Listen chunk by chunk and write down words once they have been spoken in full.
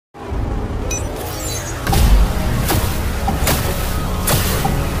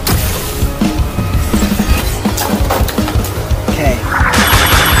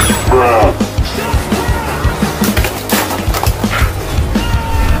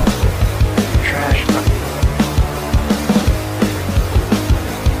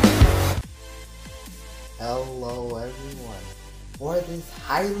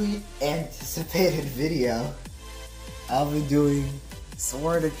highly anticipated video. I'll be doing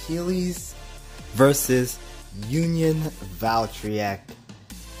Sword Achilles versus Union Valtryek.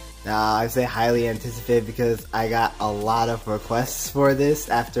 Now I say highly anticipated because I got a lot of requests for this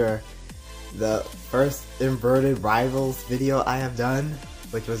after the first inverted rivals video I have done,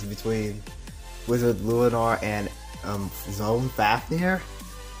 which was between Wizard Luinor and Zone Fafnir.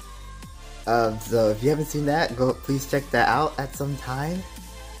 So if you haven't seen that, please check that out at some time.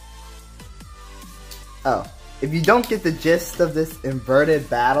 Oh, if you don't get the gist of this inverted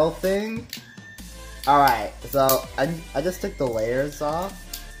battle thing, alright, so I just took the layers off.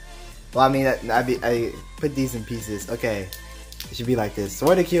 Well, I mean, I put these in pieces. Okay, it should be like this: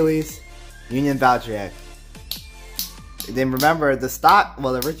 Sword Achilles, Union Valtryek. Then remember the stock,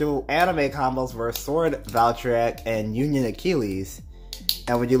 well, the original anime combos were Sword Valtryek and Union Achilles.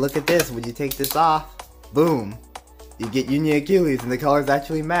 And when you look at this, when you take this off, boom, you get Union Achilles, and the colors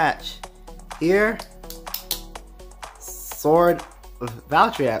actually match. Here, Sword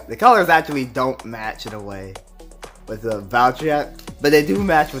Valtryek. The colors actually don't match in a way with the Valtryek, but they do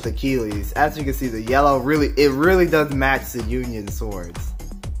match with Achilles. As you can see, the yellow really does match the Union swords.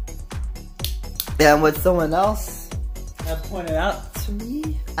 And what someone else had pointed out to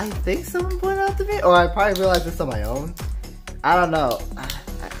me, I think someone pointed out to me, or I probably realized this on my own. I don't know. I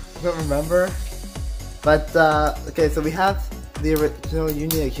don't remember. But, okay, so we have the original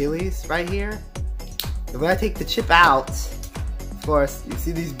Union Achilles right here. And when I take the chip out, of course, you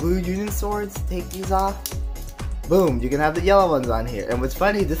see these blue Union swords? Take these off. Boom, you can have the yellow ones on here. And what's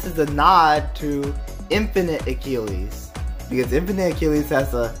funny, this is a nod to Infinite Achilles. Because Infinite Achilles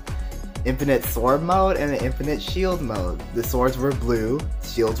has a Infinite Sword mode and an Infinite Shield mode. The swords were blue,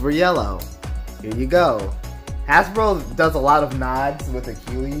 shields were yellow. Here you go. Hasbro does a lot of nods with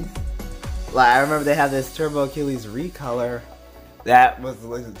Achilles. Like, I remember they had this Turbo Achilles recolor that was a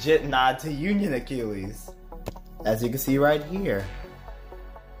legit nod to Union Achilles, as you can see right here.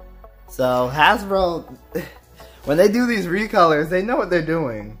 So Hasbro, when they do these recolors, they know what they're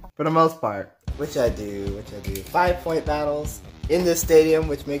doing for the most part. Which I do. 5-point battles in this stadium,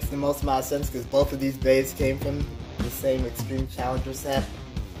 which makes the most amount of sense because both of these Beys came from the same Extreme Challenger set,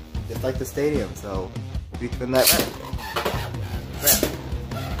 just like the stadium. So between that.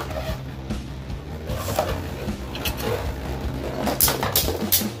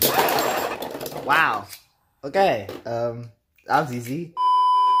 Wow. Okay. That was easy.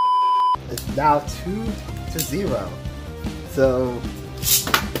 It's now 2-0. So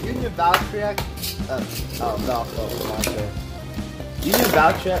Union Valtryek. Union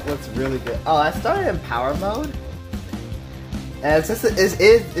Valtryek looks really good. Oh, I started in power mode, and it's just it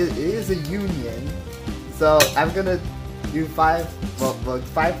is a union. So I'm gonna do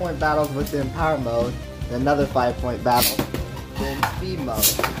 5-point battles within power mode, and another 5-point battle in speed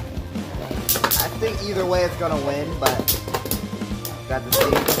mode. I think either way it's gonna win, but got to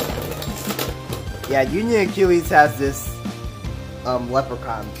see. Yeah, Union Achilles has this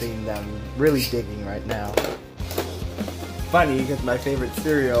leprechaun theme that I'm really digging right now. Funny because my favorite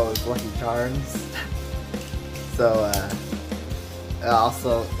cereal is Lucky Charms, so it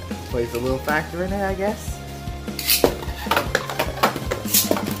also plays a little factor in it, I guess.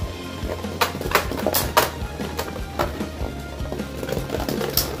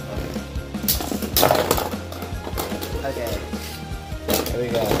 Okay, here we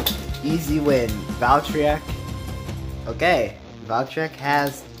go. Easy win, Valtryek. Okay, Valtryek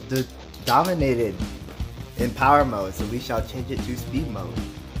has dominated in power mode, so we shall change it to speed mode.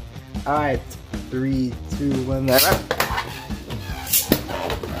 Alright, 3, 2, 1, there.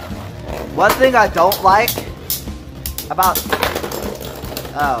 One thing I don't like about...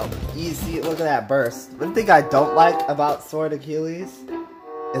 Oh, easy, look at that burst. One thing I don't like about Sword Achilles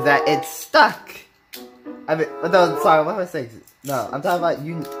is that it's stuck. I mean, no, sorry, what am I saying? No, I'm talking about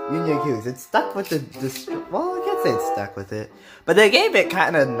Union Achilles. It's stuck with the well, I can't say it's stuck with it, but they gave it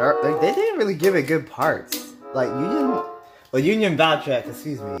kind of like they didn't really give it good parts. Like Union Valtryek,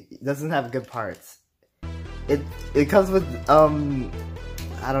 excuse me, doesn't have good parts. It comes with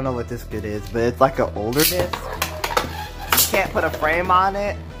I don't know what this good is, but it's like an older disc. You can't put a frame on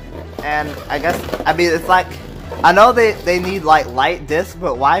it, and I mean it's like, I know they need like light discs,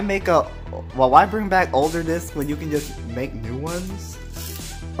 but why bring back older discs when you can just make new ones?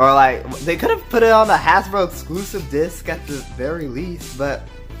 Or like, they could have put it on a Hasbro exclusive disc at the very least, but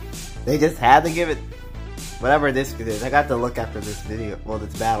they just had to give it whatever disc it is. I got to look after this video, well,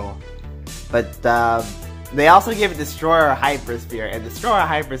 this battle. But they also gave it Destroyer Hypersphere, and Destroyer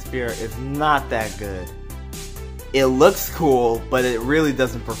Hypersphere is not that good. It looks cool, but it really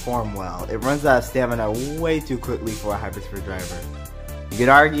doesn't perform well. It runs out of stamina way too quickly for a Hypersphere driver. You could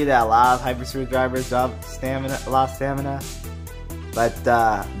argue that a lot of Hypersphere drivers drop a lot of stamina, but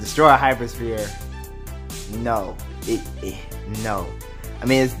destroy a Hypersphere, no. No. I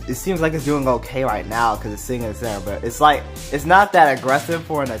mean, it seems like it's doing okay right now because it's sitting in the center, but it's like, it's not that aggressive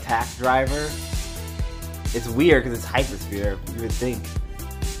for an attack driver. It's weird because it's Hypersphere, you would think.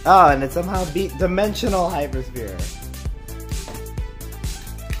 Oh, and it somehow beat Dimensional Hypersphere.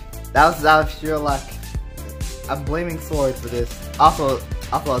 That was out of sheer luck. I'm blaming Sword for this. Also,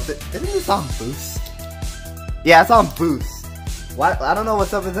 isn't this on Boost? Yeah, it's on Boost. Why? I don't know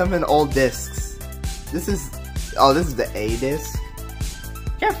what's up with them in old discs. This is the A disc.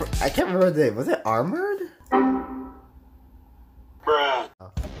 I can't remember the name. Was it Armored? Bruh.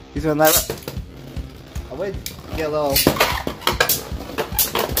 Oh. He's gonna let. I'll wait to get a little.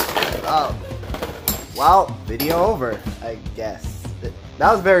 Oh. Well, video over, I guess.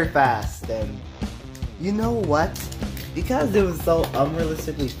 That was very fast, and you know what? Because it was so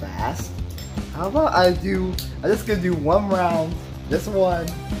unrealistically fast, how about I'm just gonna do one round, this one.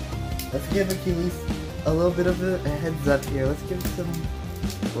 Let's give Achilles a little bit of a heads up here. Let's give him some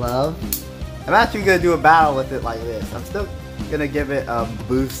love. I'm actually gonna do a battle with it like this. I'm still gonna give it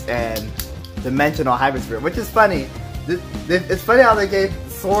boost and dimensional hypersphere, which is funny. It's funny how they gave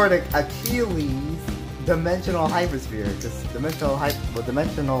Sword Achilles dimensional hypersphere, because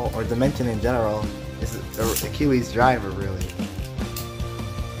dimension in general is Achilles' driver, really.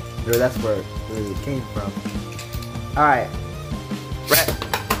 That's where it really came from. Alright.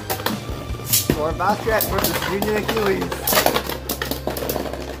 Sword Valtryek versus Union Achilles.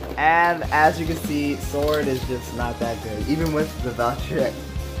 And as you can see, Sword is just not that good. Even with the Valtryek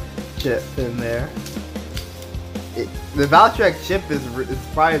chip in there. The Valtryek chip is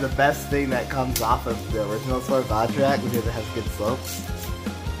probably the best thing that comes off of the original Sword Valtryek because it has good slopes.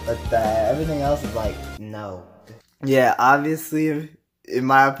 But everything else is like, no. Yeah, obviously, in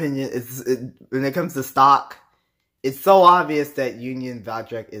my opinion, when it comes to stock, it's so obvious that Union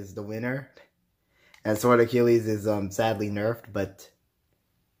Valtryek is the winner. And Sword Achilles is sadly nerfed, but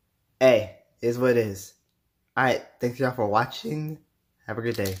hey, it is what it is. Alright, thanks y'all for watching. Have a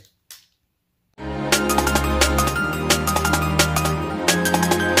good day.